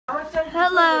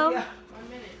Hello.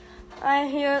 I'm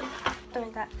here.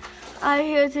 I'm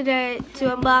here today to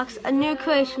unbox a new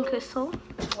creation crystal.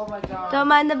 Don't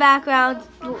mind the background.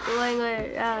 I don't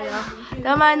know.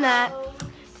 Don't mind that.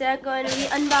 So I'm going to be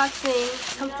unboxing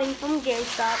something from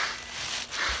GameStop.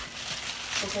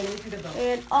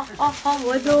 And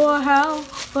what do I have?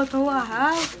 What do I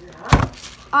have?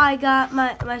 I got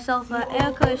myself an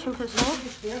air creation crystal.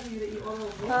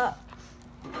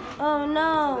 Oh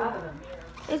no!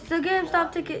 It's the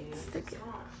GameStop ticket.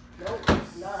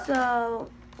 So,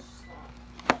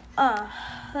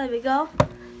 there we go.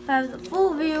 I have the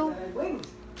full view.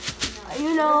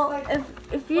 You know,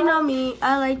 if you know me,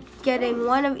 I like getting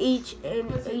one of each and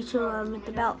each of them with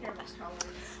the belt class.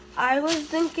 I was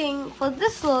thinking for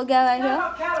this little guy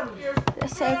right here,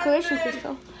 this air creation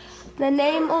crystal. The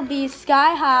name will be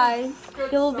Sky High.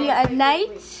 It will be at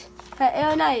night, at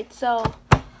air night. So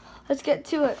let's get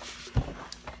to it.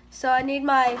 So I need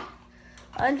my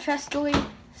untrusty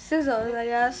scissors, I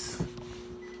guess.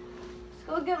 Let's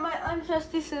go get my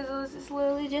untrusty scissors. It's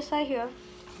literally just right here.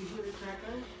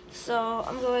 So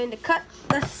I'm going to cut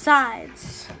the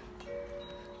sides.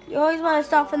 You always want to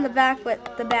start from the back with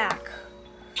the back,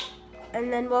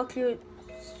 and then work your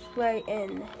way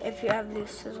in if you have these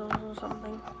scissors or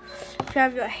something. If you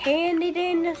have your handy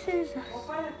dandy scissors.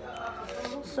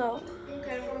 So,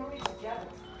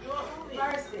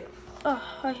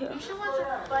 right here. You should watch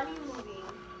a funny movie.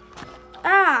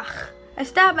 Ah, I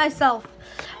stabbed myself.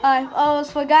 I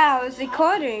almost forgot I was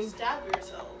recording. Stab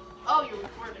yourself. Oh, you're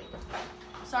recording.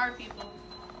 Sorry, people.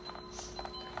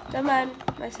 Don't mind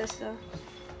my sister.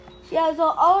 She has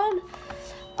her own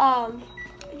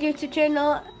YouTube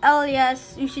channel,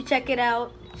 LES. You should check it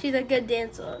out. She's a good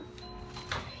dancer.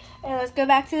 And let's go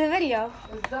back to the video.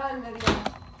 It's done, video.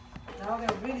 Now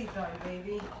they're really done,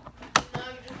 baby.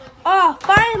 Oh,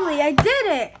 finally, I did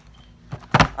it.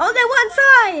 Only one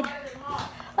side.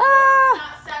 Not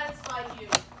satisfied you.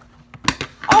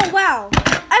 Oh, wow.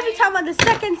 Every time on the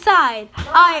second side,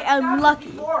 I am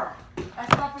lucky.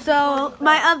 So,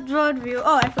 my upload view.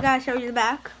 Oh, I forgot to show you the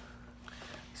back.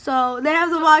 So, they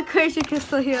have the one creation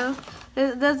crystal here.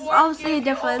 There's obviously a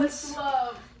difference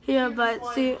here, but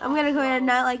see, I'm going to go ahead and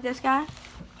not like this guy.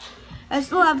 I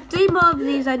still have 3 more of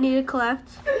these I need to collect.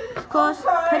 Of course,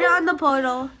 put it on the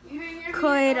portal,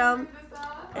 create them,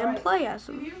 and play as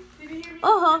them.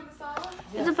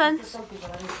 It depends.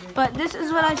 But this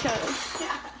is what I chose.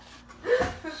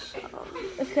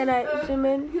 Can I zoom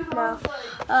in? No.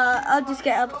 I'll just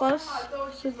get up close.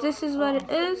 So this is what it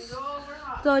is.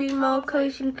 Golden more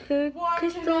creation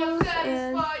crystals,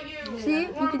 and see,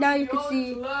 now you can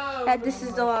see that this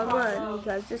is the wrong one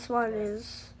because this one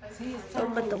is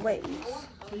but the wings.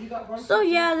 So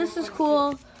yeah, this is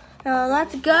cool.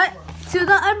 Let's get to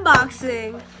the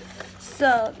unboxing.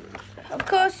 So, of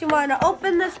course, you want to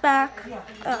open this back.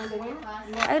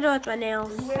 I do it with my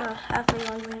nails. Half my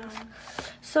long nails.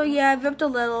 So yeah, I ripped a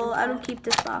little. I don't keep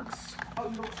this box.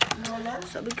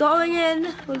 So we're going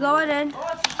in.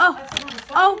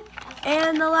 Oh,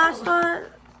 and the last one.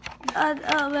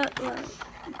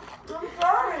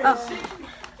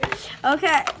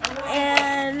 Okay,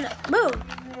 and boom.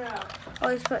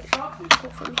 Always put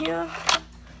from here.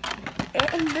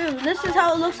 And boom. This is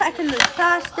how it looks like in the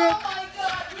plastic.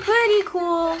 Pretty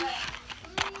cool.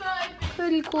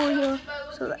 Pretty cool here.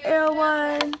 So the air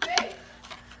one.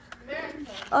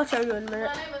 I'll show you in a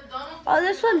minute. Oh,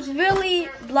 this one's really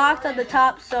blocked on the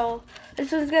top, so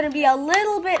this one's going to be a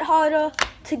little bit harder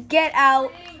to get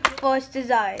out for its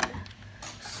design.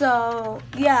 So,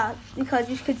 yeah, because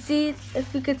you could see,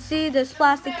 if you could see, there's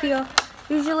plastic here.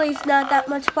 Usually it's not that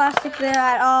much plastic there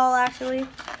at all, actually.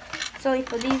 It's only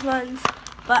for these ones.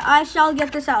 But I shall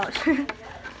get this out.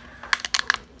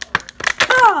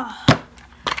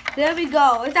 There we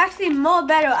go. It's actually more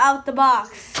better out the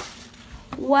box.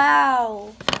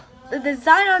 Wow. The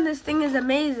design on this thing is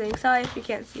amazing. Sorry if you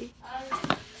can't see.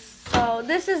 So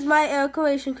this is my air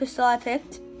creation crystal I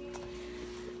picked.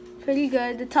 Pretty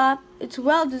good. The top, it's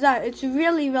well designed. It's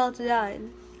really well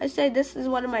designed. I say this is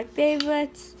one of my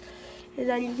favorites. And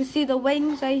then you can see the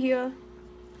wings right here.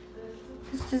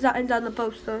 This design's on the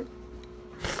poster.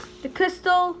 The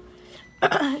crystal,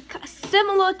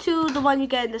 similar to the one you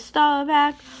get in the star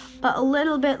pack, but a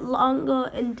little bit longer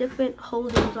and different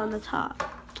holdings on the top.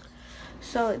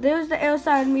 So there's the air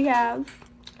sign we have.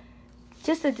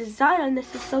 Just the design on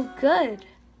this is so good.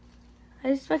 I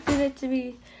expected it to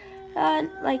be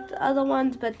like the other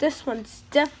ones, but this one's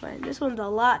different. This one's a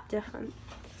lot different.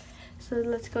 So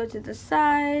let's go to the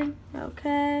side.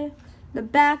 Okay. The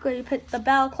back where you put the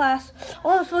bell class.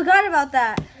 Oh, I forgot about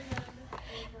that.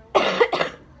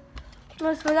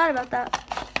 Almost forgot about that.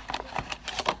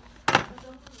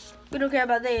 We don't care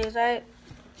about these, right?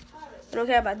 We don't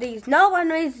care about these. No one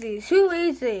reads these. Who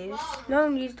reads these? No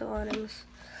one reads the warnings.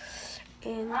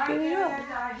 And here we go.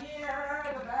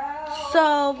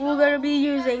 So we're gonna be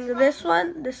using this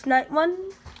one, this night one.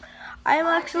 I am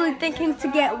actually thinking to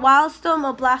get Wildstorm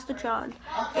or Blastatron.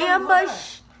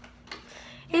 Ambush.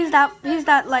 He's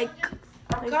not like.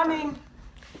 I'm coming.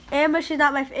 Ambush is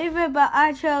not my favorite, but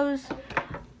I chose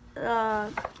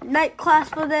night class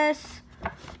for this,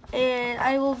 and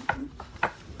I will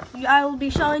be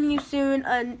showing you soon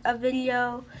a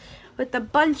video with a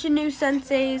bunch of new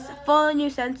senseis, full of new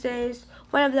senseis.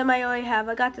 One of them I already have.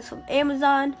 I got this from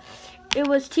Amazon. It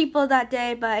was cheaper that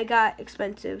day, but it got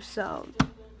expensive, so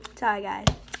sorry guys.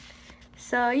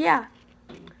 So yeah,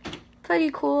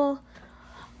 pretty cool.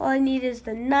 All I need is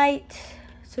the knight,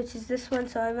 which is this one,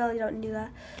 so I really don't need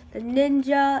that. The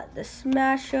ninja, the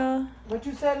smasher. What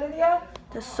you said, Lydia?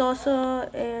 The sorcerer,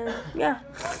 and yeah,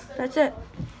 that's it.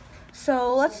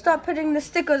 So let's start putting the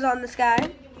stickers on this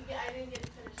guy.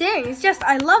 Dang, it's just,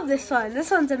 I love this one.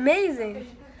 This one's amazing.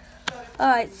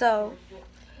 Alright, so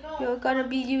you're gonna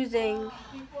be using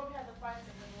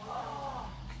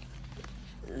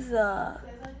the,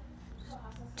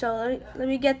 so let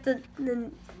me get the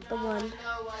one,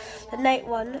 the night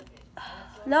one.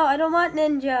 No, I don't want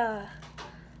ninja.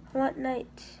 I want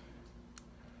night.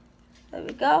 There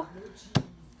we go.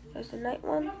 There's the night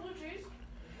one.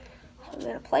 So I'm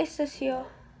gonna place this here.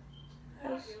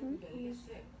 Nice and easy.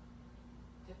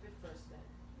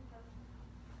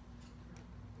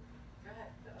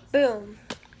 Boom.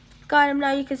 Got him.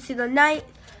 Now you can see the knight.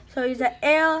 So he's an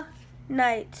air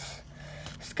knight.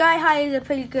 Sky High is a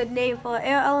pretty good name for an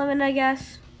air element, I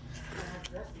guess.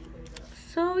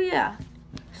 So yeah.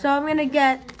 So I'm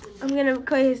gonna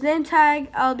create his name tag.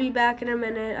 I'll be back in a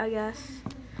minute, I guess.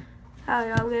 I don't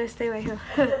know, I'm gonna stay right here.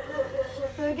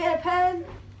 So we get a pen.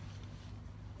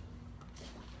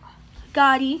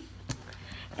 Gotti.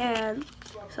 And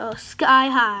so Sky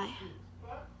High.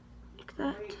 Like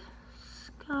that.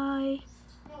 Sky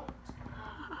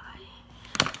High.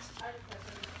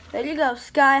 There you go,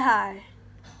 Sky High.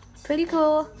 Pretty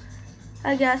cool.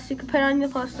 I guess you can put it on your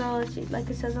poster like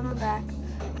it says on the back.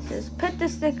 It says put the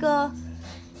sticker,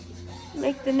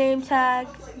 make the name tag,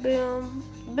 boom,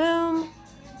 boom,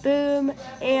 boom,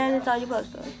 and it's on your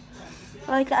poster.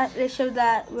 I like that they showed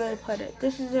that where to put it.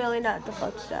 This is really not the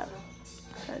first step,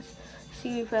 because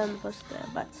see you put it on the poster there,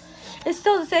 but it's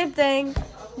still the same thing.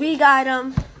 We got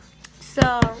them.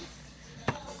 So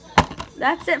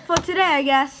that's it for today, I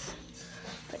guess.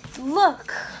 But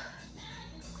look.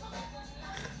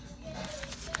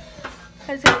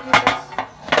 Let's do this.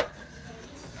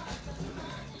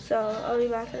 So I'll be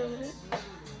back in a minute.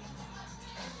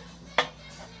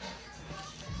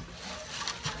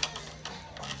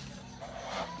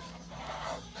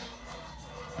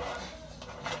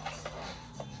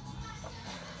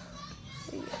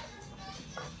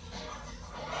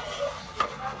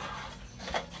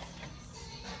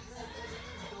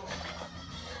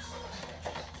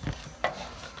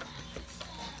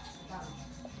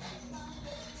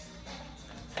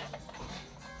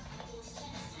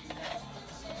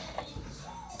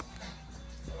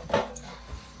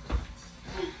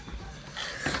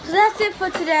 So that's it for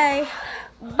today.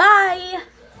 Bye,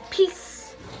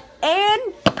 peace,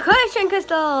 and creation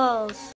crystals.